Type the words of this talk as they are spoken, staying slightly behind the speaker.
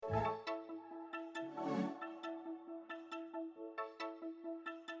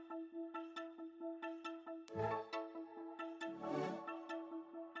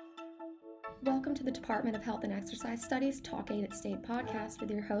Welcome to the Department of Health and Exercise Studies Talk 8 at State podcast with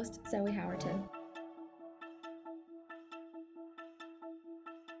your host, Zoe Howerton.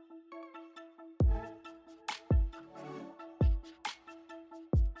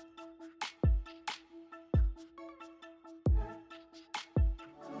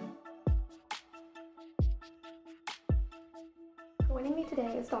 Joining me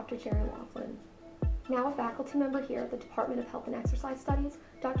today is Dr. Jerry Loflin. Now a faculty member here at the Department of Health and Exercise Studies,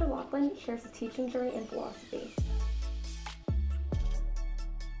 Dr. Loflin shares his teaching journey and philosophy.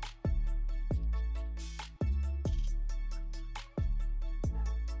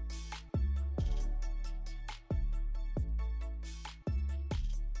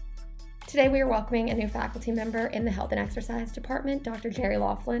 Today we are welcoming a new faculty member in the Health and Exercise Department, Dr. Jerry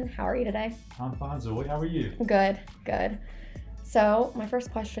Loflin. How are you today? I'm fine, Zoe. How are you? Good. So my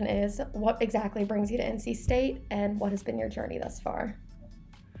first question is, what exactly brings you to NC State and what has been your journey thus far?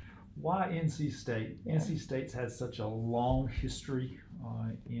 Why NC State? Yeah. NC State's had such a long history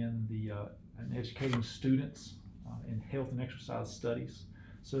in educating students in health and exercise studies.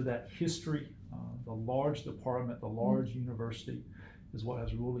 So that history, the large department, the large university is what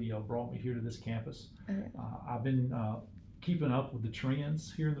has really brought me here to this campus. I've been keeping up with the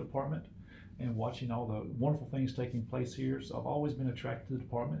trends here in the department and watching all the wonderful things taking place here. So I've always been attracted to the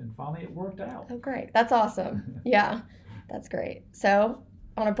department, and finally it worked out. Oh, great. That's awesome. Yeah, that's great. So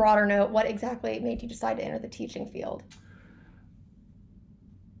on a broader note, what exactly made you decide to enter the teaching field?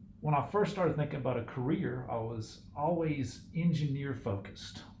 When I first started thinking about a career, I was always engineer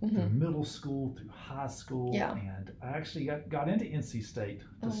focused through middle school, through high school, and I actually got into NC State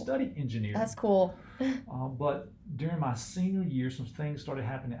to study engineering. That's cool. But during my senior year, some things started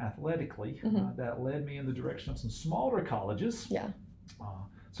happening athletically that led me in the direction of some smaller colleges.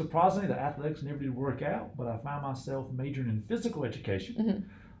 Surprisingly, the athletics never did work out, but I found myself majoring in physical education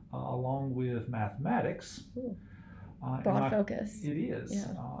along with mathematics. Broad focus. It is.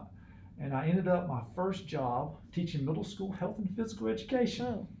 And I ended up my first job teaching middle school health and physical education.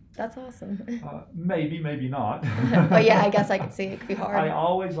 Oh, that's awesome. Maybe not. But yeah, I guess I could see it could be hard. I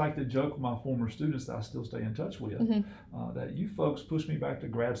always like to joke with my former students that I still stay in touch with that you folks pushed me back to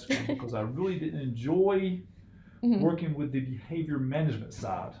grad school because I really didn't enjoy working with the behavior management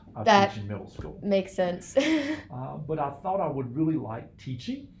side of teaching middle school. Makes sense. But I thought I would really like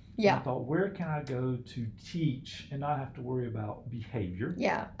teaching. Yeah. I thought, where can I go to teach and not have to worry about behavior?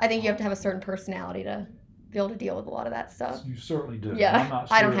 Yeah, I think you have to have a certain personality to be able to deal with a lot of that stuff. You certainly do. Yeah, I'm not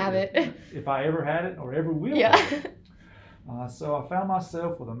sure I don't have it. If I ever had it or ever will. Yeah. So I found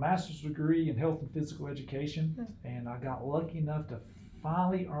myself with a master's degree in health and physical education, and I got lucky enough to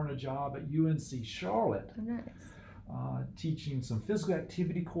finally earn a job at UNC Charlotte. Oh, nice. Teaching some physical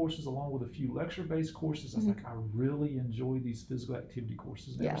activity courses along with a few lecture-based courses. I was like, I really enjoy these physical activity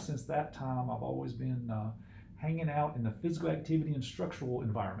courses. And ever since that time, I've always been hanging out in the physical activity and structural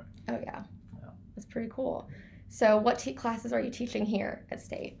environment. Oh, yeah. That's pretty cool. So what classes are you teaching here at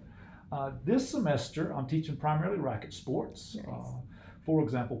State? This semester, I'm teaching primarily racket sports. Nice. For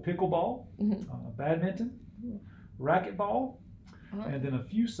example, pickleball, badminton, racquetball, and then a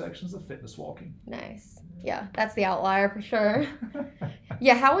few sections of fitness walking. Nice. Yeah, that's the outlier for sure.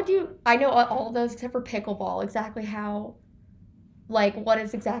 Yeah, how would you, I know all of those except for pickleball, exactly how, what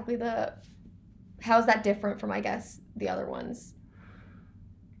is exactly how is that different from, I guess, the other ones?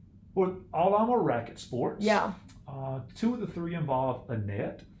 Well, all of them are racket sports. Yeah. 2 of the 3 involve a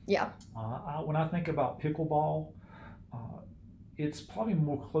net. Yeah. When I think about pickleball, it's probably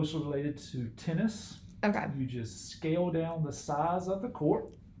more closely related to tennis. Okay. You just scale down the size of the court.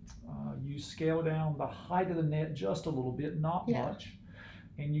 You scale down the height of the net just a little bit, not much.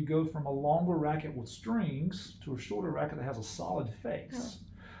 And you go from a longer racket with strings to a shorter racket that has a solid face.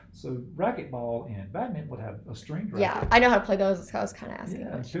 So racquetball and badminton would have a stringed racket. Yeah, I know how to play those, so I was kind of asking.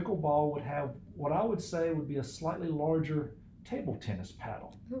 And pickleball would have what I would say would be a slightly larger table tennis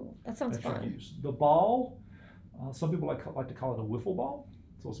paddle. Ooh, that sounds fun. The ball, some people like to call it a wiffle ball.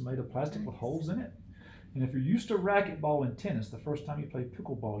 So it's made of plastic with holes in it. And if you're used to racquetball and tennis, the first time you play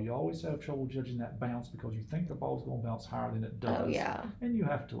pickleball, you always have trouble judging that bounce because you think the ball's going to bounce higher than it does. Oh, yeah. And you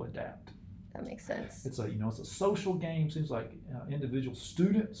have to adapt. That makes sense. It's a social game. Seems like individual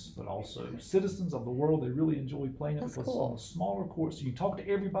students, but also citizens of the world, they really enjoy playing it because it's on a smaller court, so you talk to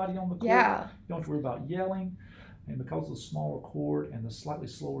everybody on the court. Yeah. You don't have to worry about yelling. And because of the smaller court and the slightly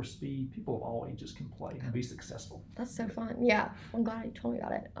slower speed, people of all ages can play and be successful. That's so fun. Yeah, I'm glad you told me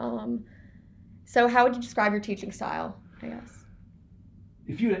about it. So how would you describe your teaching style, I guess?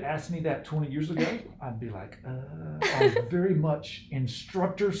 if you had asked me that 20 years ago, I'd be like, I'm very much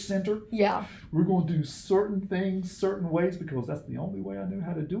instructor-centered. Yeah. We're going to do certain things certain ways because that's the only way I know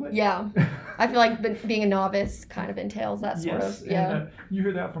how to do it. Yeah. I feel like being a novice kind of entails that sort of. Yeah. And you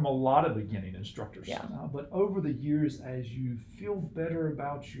hear that from a lot of beginning instructors. Yeah. But over the years, as you feel better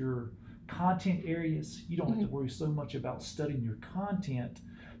about your content areas, you don't have to worry so much about studying your content.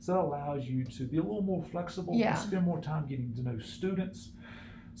 So that allows you to be a little more flexible and spend more time getting to know students.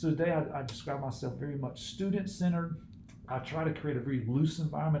 So today I describe myself very much student-centered. I try to create a very loose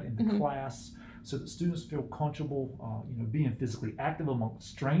environment in the class so that students feel comfortable, being physically active amongst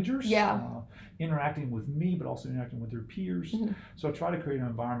strangers, interacting with me, but also interacting with their peers. So I try to create an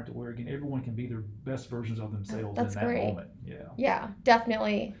environment where, again, everyone can be their best versions of themselves in that moment. Yeah,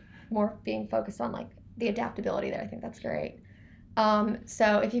 definitely more being focused on like the adaptability there. I think that's great.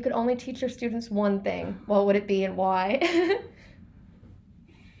 So if you could only teach your students one thing, what would it be and why?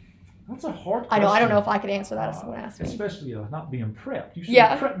 That's a hard question. I know. I don't know if I could answer that if someone asked me. Especially not being prepped. You should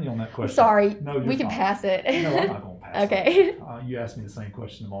have prepped me on that question. Sorry. No, we can pass it. No, I'm not going to pass it. You ask me the same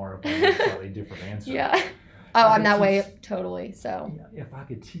question tomorrow, but I have a slightly different answer. Yeah. Oh, I'm that way totally. So. Yeah, if I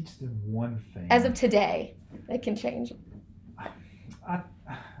could teach them one thing. As of today, it can change. I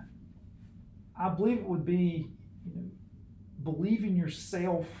believe it would be, believe in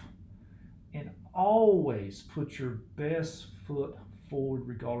yourself and always put your best foot forward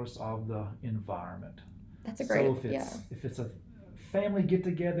regardless of the environment. That's a great. So if it's a family get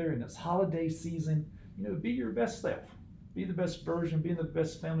together and it's holiday season, be your best self. Be the best version, be the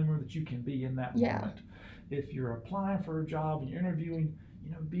best family member that you can be in that moment. If you're applying for a job and you're interviewing,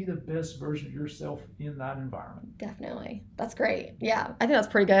 be the best version of yourself in that environment. Definitely. That's great. Yeah, I think that's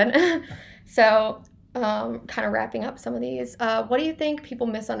pretty good. So, kind of wrapping up some of these, what do you think people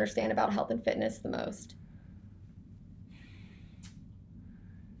misunderstand about health and fitness the most?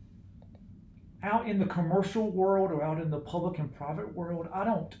 Out in the commercial world or out in the public and private world, I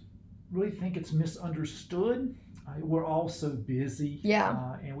don't really think it's misunderstood. We're all so busy,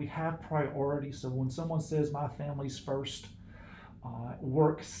 and we have priorities. So when someone says my family's first,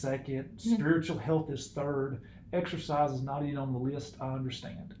 work second, spiritual health is third, exercise is not even on the list, I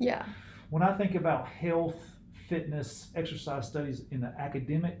understand. Yeah. When I think about health, fitness, exercise studies in the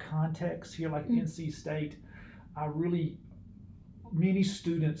academic context here, like NC State, many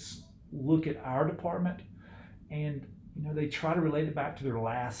students look at our department and they try to relate it back to their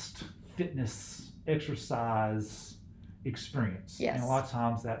last fitness exercise experience. And a lot of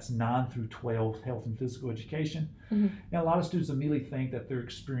times that's 9 through 12 health and physical education. And a lot of students immediately think that their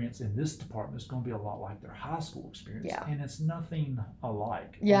experience in this department is going to be a lot like their high school experience. And it's nothing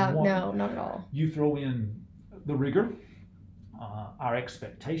alike. No, not at all. You throw in the rigor, our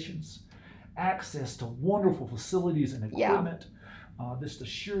expectations, access to wonderful facilities and equipment, just the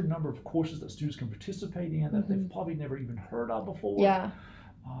sheer number of courses that students can participate in that they've probably never even heard of before.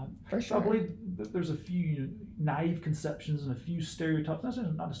 For sure. So I believe that there's a few naive conceptions and a few stereotypes,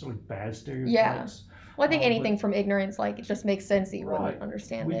 not necessarily bad stereotypes. Well, I think anything from ignorance, like it just makes sense that you wouldn't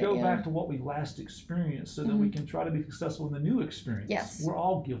understand it. We go back to what we last experienced so that we can try to be successful in the new experience. Yes. We're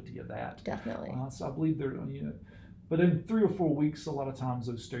all guilty of that. Definitely. So I believe but in 3 or 4 weeks, a lot of times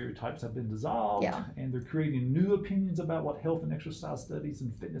those stereotypes have been dissolved, and they're creating new opinions about what health and exercise studies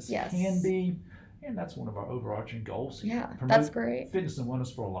and fitness can be. And that's one of our overarching goals. That's great. Fitness and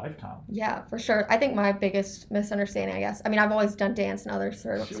wellness for a lifetime. Yeah, for sure. I think my biggest misunderstanding, I guess, I've always done dance and other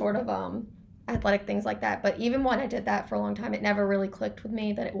sort of athletic things like that. But even when I did that for a long time, it never really clicked with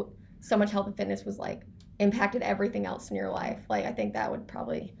me that so much health and fitness was like impacted everything else in your life. Like I think that would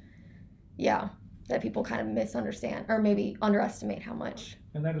probably, that people kind of misunderstand or maybe underestimate how much.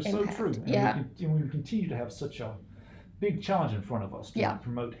 And that is impact. So true. And we continue to have such a big challenge in front of us to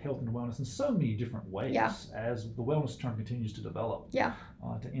promote health and wellness in so many different ways as the wellness term continues to develop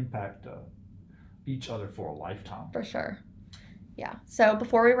to impact each other for a lifetime. For sure. Yeah. So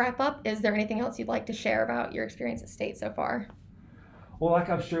before we wrap up, is there anything else you'd like to share about your experience at State so far? Well, like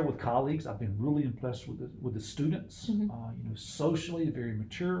I've shared with colleagues, I've been really impressed with the students. Socially, they're very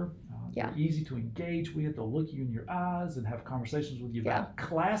mature. They're easy to engage with. They'll look you in your eyes and have conversations with you about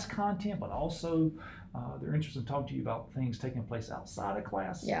class content, but also they're interested in talking to you about things taking place outside of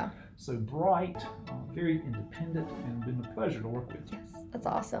class. So bright, very independent, and been a pleasure to work with. Yes, that's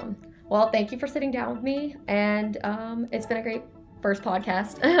awesome. Well, thank you for sitting down with me, and it's been a great first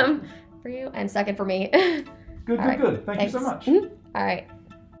podcast for you, and second for me. Good. Thank you so much. All right.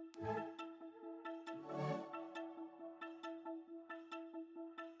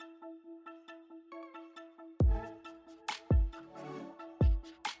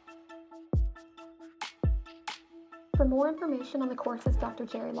 For more information on the courses Dr.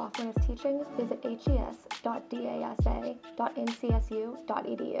 Jerry Loflin is teaching, visit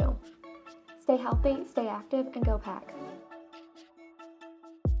hes.dasa.ncsu.edu. Stay healthy, stay active, and go Pack.